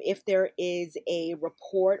 if there is a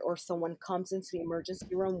report or someone comes into the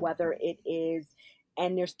emergency room, whether it is,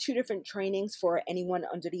 and there's two different trainings for anyone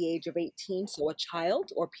under the age of 18, so a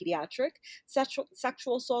child or pediatric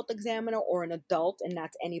sexual assault examiner, or an adult, and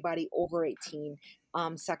that's anybody over 18,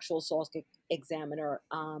 sexual assault examiner.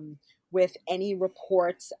 With any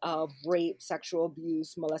reports of rape, sexual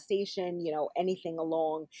abuse, molestation, anything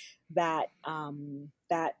along that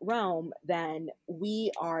realm, then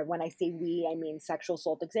we are, when I say we, I mean sexual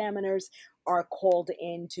assault examiners are called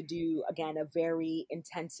in to do, again, a very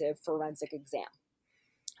intensive forensic exam.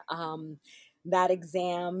 um, that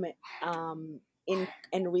exam, and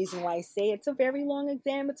the reason why I say it's a very long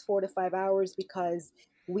exam, it's 4 to 5 hours, because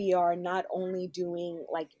we are not only doing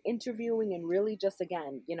like interviewing and really just,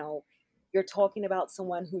 again, you're talking about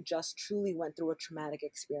someone who just truly went through a traumatic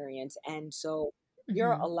experience. And so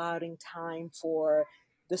you're Mhm. allowing time for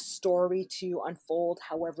the story to unfold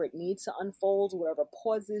however it needs to unfold, whatever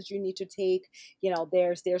pauses you need to take.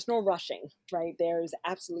 There's no rushing, right? There's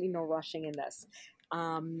absolutely no rushing in this.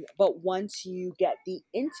 But once you get the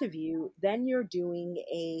interview, then you're doing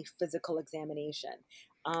a physical examination.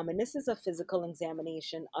 And this is a physical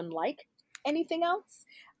examination unlike anything else.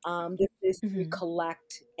 This is to Mhm.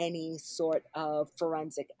 collect any sort of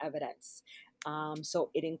forensic evidence. So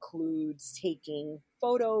it includes taking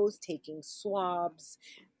photos, taking swabs,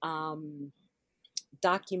 um,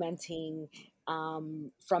 documenting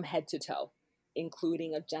from head to toe,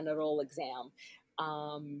 including a genital exam,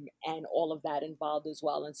 and all of that involved as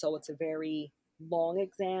well. And so it's a very long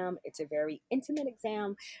exam, it's a very intimate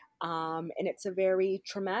exam, and it's a very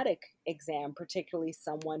traumatic exam, particularly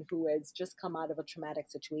someone who has just come out of a traumatic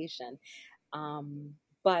situation.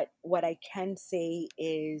 But what I can say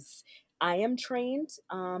is I am trained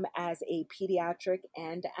as a pediatric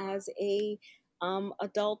and as a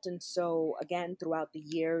adult. And so, again, throughout the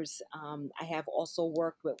years, I have also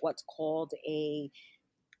worked with what's called a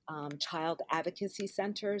child advocacy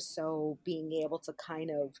center. So, being able to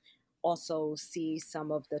kind of also see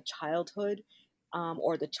some of the childhood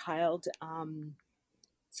or the child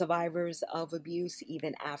survivors of abuse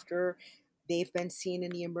even after they've been seen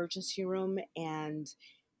in the emergency room. And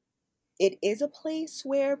it is a place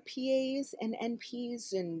where PAs and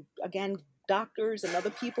NPs and, again, doctors and other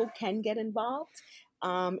people can get involved.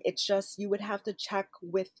 It's just you would have to check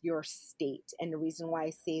with your state. And the reason why I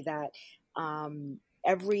say that,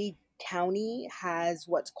 every county has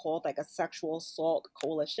what's called like a sexual assault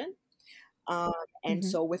coalition. Um, and Mhm.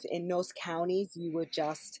 so within those counties, you would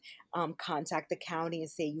just contact the county and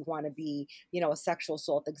say you want to be, a sexual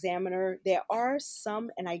assault examiner. There are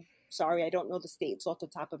some, and sorry, I don't know the states off the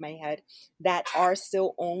top of my head, that are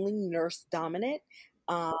still only nurse dominant.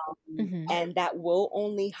 Mhm. And that will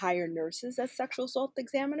only hire nurses as sexual assault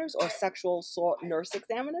examiners or sexual assault nurse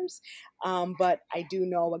examiners. But I do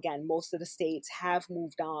know, again, most of the states have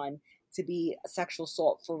moved on to be sexual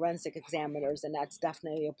assault forensic examiners, and that's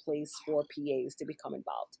definitely a place for PAs to become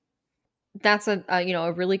involved. That's a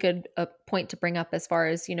really good point to bring up as far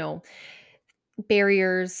as,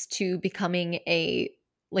 barriers to becoming a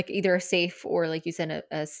like either a safe or like you said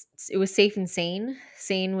it was safe and sane.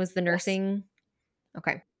 Sane was the Yes. nursing.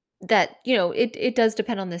 Okay. That, it does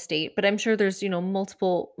depend on the state, but I'm sure there's,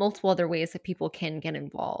 multiple other ways that people can get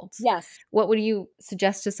involved. Yes. What would you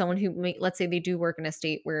suggest to someone who let's say they do work in a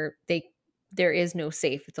state where there is no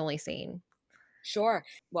safe, it's only sane? Sure.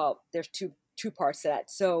 Well, there's two parts to that.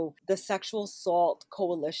 So the Sexual Assault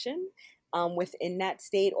Coalition within that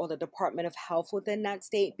state, or the Department of Health within that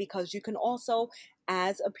state, because you can also,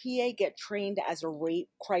 as a PA, get trained as a rape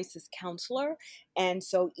crisis counselor. And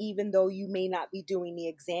so even though you may not be doing the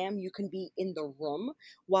exam, you can be in the room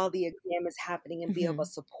while the exam is happening and be of a Mhm.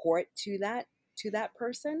 support to that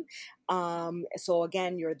person. So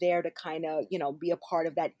again, you're there to kind of, be a part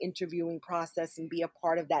of that interviewing process and be a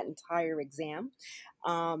part of that entire exam.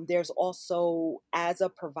 There's also, as a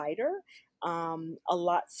provider,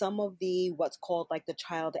 some of the what's called like the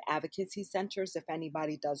child advocacy centers. If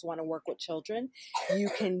anybody does want to work with children, you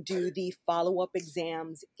can do the follow up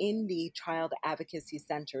exams in the child advocacy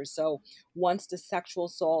centers. So once the sexual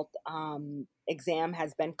assault exam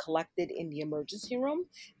has been collected in the emergency room,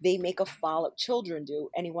 they make a follow up. Children do.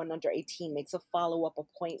 Anyone under 18 makes a follow up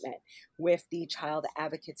appointment with the child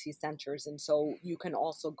advocacy centers. And so you can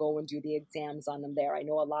also go and do the exams on them there. I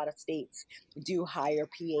know a lot of states do hire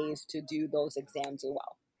PAs to do those exams as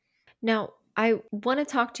well. Now, I want to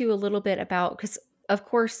talk to you a little bit about because, of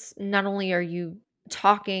course, not only are you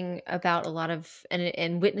talking about a lot of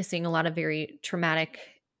and witnessing a lot of very traumatic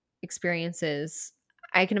experiences,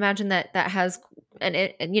 I can imagine that that has and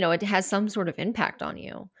it has some sort of impact on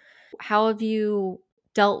you. How have you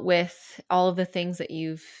dealt with all of the things that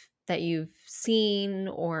you've seen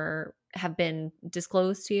or have been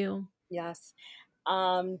disclosed to you? Yes.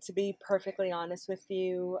 To be perfectly honest with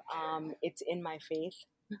you, it's in my faith.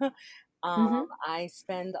 um, Hmm. I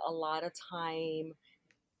spend a lot of time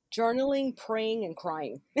journaling, praying, and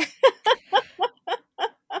crying.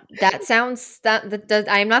 That sounds that does.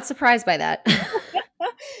 I am not surprised by that.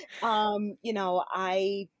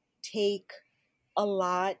 I take a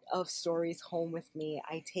lot of stories home with me.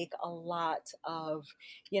 I take a lot of,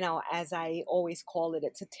 as I always call it,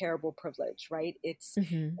 it's a terrible privilege, right?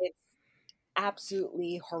 Hmm. It's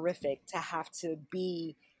absolutely horrific to have to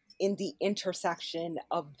be in the intersection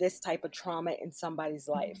of this type of trauma in somebody's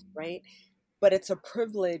life, right? But it's a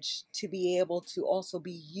privilege to be able to also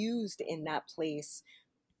be used in that place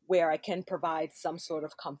where I can provide some sort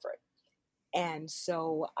of comfort. And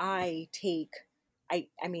so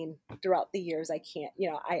I mean, throughout the years, I can't,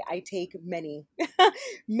 I take many,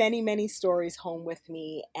 many stories home with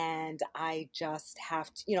me, and I just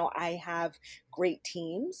have to, I have great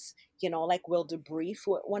teams, like we'll debrief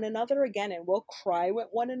with one another again, and we'll cry with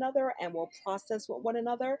one another, and we'll process with one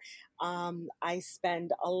another. I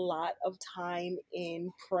spend a lot of time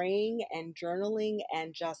in praying and journaling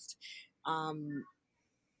and just, um,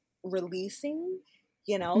 releasing,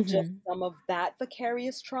 just Mhm. some of that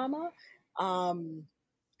vicarious trauma. Um,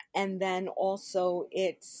 and then also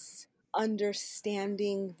it's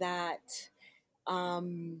understanding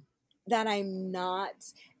um, that I'm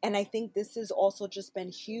not, and I think this has also just been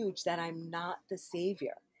huge, that I'm not the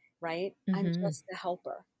savior, right? I'm Mhm. just the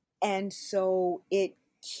helper. And so it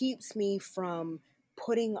keeps me from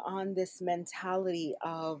putting on this mentality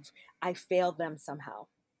of I failed them somehow,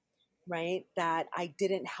 right? That I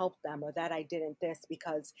didn't help them or that I didn't this,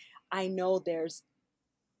 because I know this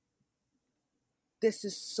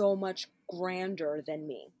is so much grander than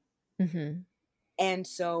me. Mhm. And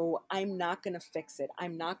so I'm not going to fix it.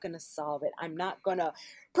 I'm not going to solve it. I'm not going to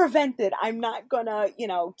prevent it. I'm not going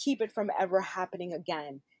to, keep it from ever happening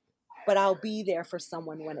again. But I'll be there for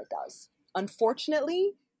someone when it does.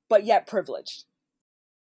 Unfortunately, but yet privileged.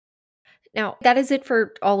 Now, that is it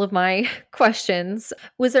for all of my questions.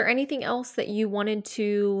 Was there anything else that you wanted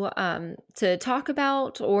to talk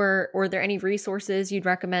about, or are there any resources you'd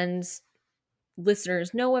recommend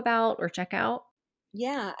listeners know about or check out?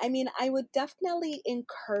 Yeah, I mean, I would definitely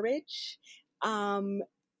encourage, um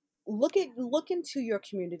look into your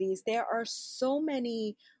communities. There are so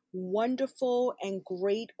many wonderful and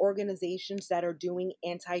great organizations that are doing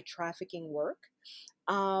anti-trafficking work.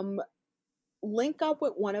 Um Link up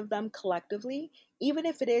with one of them collectively, even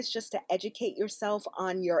if it is just to educate yourself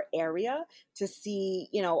on your area, to see,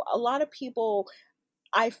 a lot of people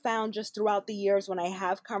I found just throughout the years, when I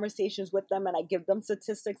have conversations with them and I give them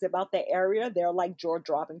statistics about the area, they're like jaw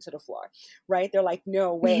dropping to the floor, right? They're like,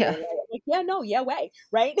 no way. Yeah. And I'm like, yeah, no, yeah, way,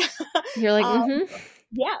 right? You're like, um, "Mhm."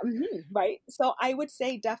 yeah, right. So I would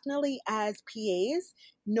say definitely as PAs,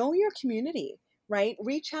 know your community, right?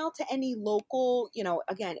 Reach out to any local,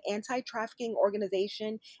 again, anti trafficking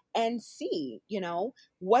organization and see,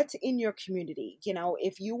 what's in your community.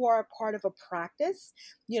 If you are a part of a practice,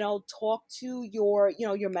 talk to your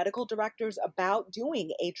medical directors about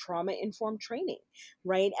doing a trauma informed training,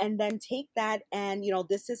 right? And then take that, and,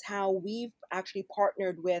 this is how we've actually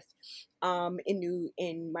partnered with,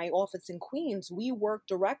 in my office in Queens, we work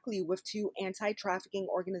directly with two anti-trafficking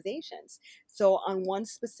organizations. So on one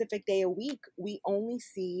specific day a week, we only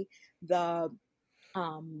see the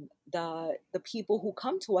people who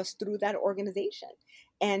come to us through that organization.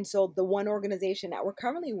 And so the one organization that we're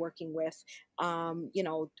currently working with,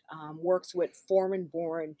 works with foreign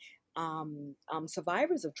born,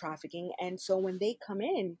 survivors of trafficking. And so when they come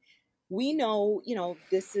in, we know,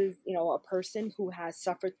 this is, a person who has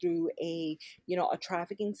suffered through a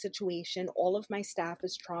trafficking situation. All of my staff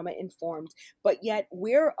is trauma informed, but yet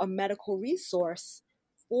we're a medical resource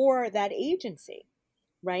for that agency,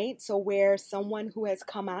 right? So where someone who has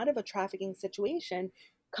come out of a trafficking situation,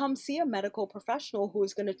 come see a medical professional who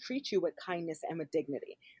is going to treat you with kindness and with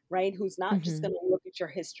dignity, right? Who's not just Mhm. going to look at your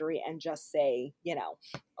history and just say,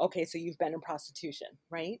 okay, so you've been in prostitution,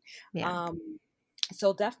 right? Yeah. Um,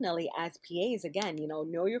 so definitely as PAs, again,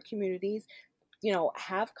 know your communities,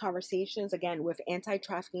 have conversations again with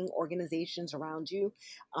anti-trafficking organizations around you.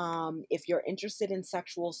 If you're interested in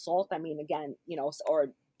sexual assault, I mean, again,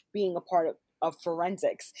 or being a part of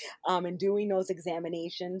forensics, and doing those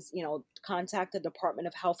examinations, contact the Department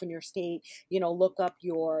of Health in your state, look up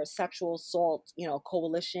your sexual assault,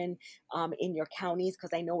 coalition, in your counties,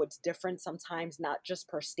 because I know it's different sometimes, not just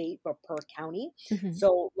per state, but per county. Mhm.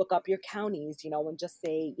 So look up your counties, and just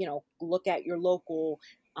say, look at your local,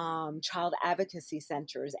 child advocacy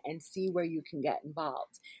centers and see where you can get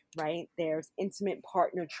involved, right? There's intimate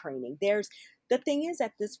partner training. The thing is,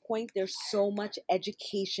 at this point, there's so much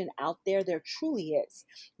education out there. There truly is,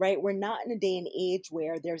 right? We're not in a day and age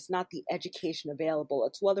where there's not the education available.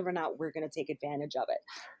 It's whether or not we're going to take advantage of it.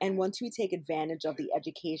 And once we take advantage of the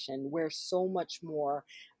education, we're so much more,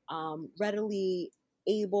 readily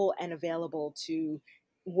able and available to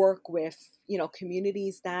work with,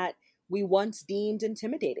 communities that we once deemed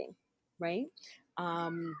intimidating, right?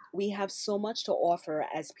 We have so much to offer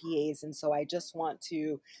as PAs. And so I just want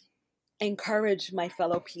to encourage my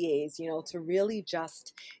fellow PAs, to really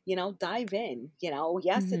just, dive in.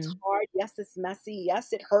 Yes, it's Mhm. hard. Yes, it's messy.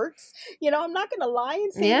 Yes, it hurts. I'm not going to lie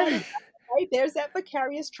and say that Yeah. it, right? There's that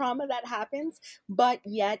vicarious trauma that happens, but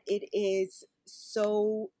yet it is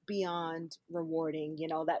so beyond rewarding.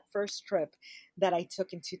 That first trip that I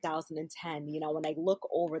took in 2010, when I look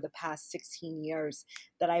over the past 16 years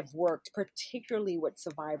that I've worked, particularly with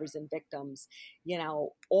survivors and victims,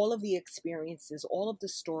 all of the experiences, all of the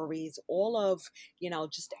stories, all of,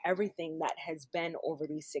 just everything that has been over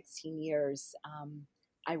these 16 years,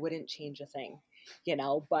 I wouldn't change a thing,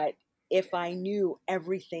 but if I knew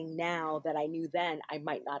everything now that I knew then, I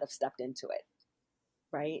might not have stepped into it.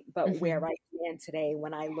 Right. But where Mhm. I stand today,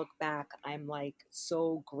 when I look back, I'm like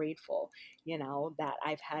so grateful, that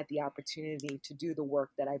I've had the opportunity to do the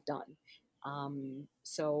work that I've done.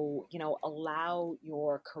 So, allow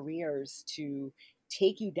your careers to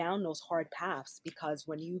take you down those hard paths, because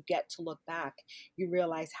when you get to look back, you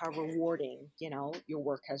realize how rewarding, your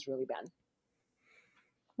work has really been.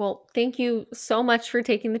 Well, thank you so much for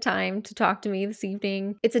taking the time to talk to me this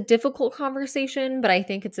evening. It's a difficult conversation, but I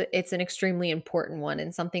think it's an extremely important one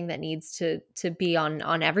and something that needs to be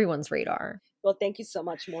on everyone's radar. Well, thank you so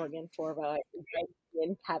much, Morgan, for inviting me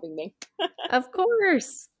and having me. Of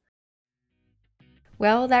course.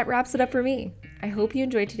 Well, that wraps it up for me. I hope you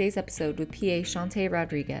enjoyed today's episode with PA Shantae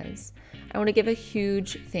Rodriguez. I want to give a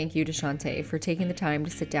huge thank you to Shantae for taking the time to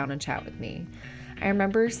sit down and chat with me. I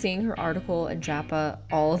remember seeing her article in JAPA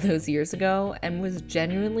all of those years ago and was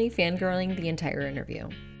genuinely fangirling the entire interview.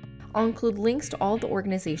 I'll include links to all the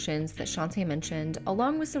organizations that Shantae mentioned,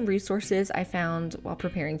 along with some resources I found while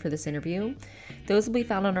preparing for this interview. Those will be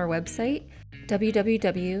found on our website,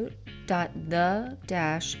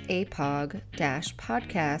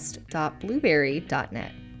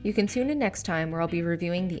 www.the-apog-podcast.blueberry.net. You can tune in next time where I'll be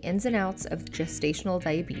reviewing the ins and outs of gestational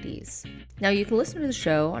diabetes. Now, you can listen to the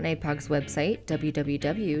show on APOG's website,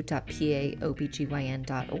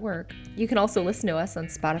 www.paobgyn.org. You can also listen to us on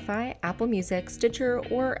Spotify, Apple Music, Stitcher,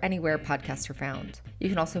 or anywhere podcasts are found. You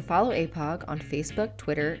can also follow APOG on Facebook,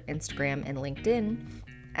 Twitter, Instagram, and LinkedIn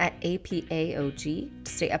at APAOG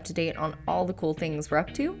to stay up to date on all the cool things we're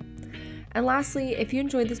up to. And lastly, if you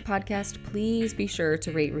enjoyed this podcast, please be sure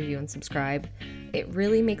to rate, review, and subscribe. It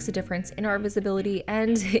really makes a difference in our visibility,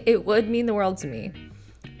 and it would mean the world to me.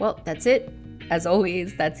 Well, that's it. As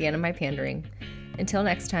always, that's the end of my pandering. Until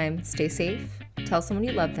next time, stay safe, tell someone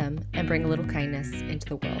you love them, and bring a little kindness into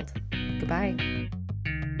the world. Goodbye.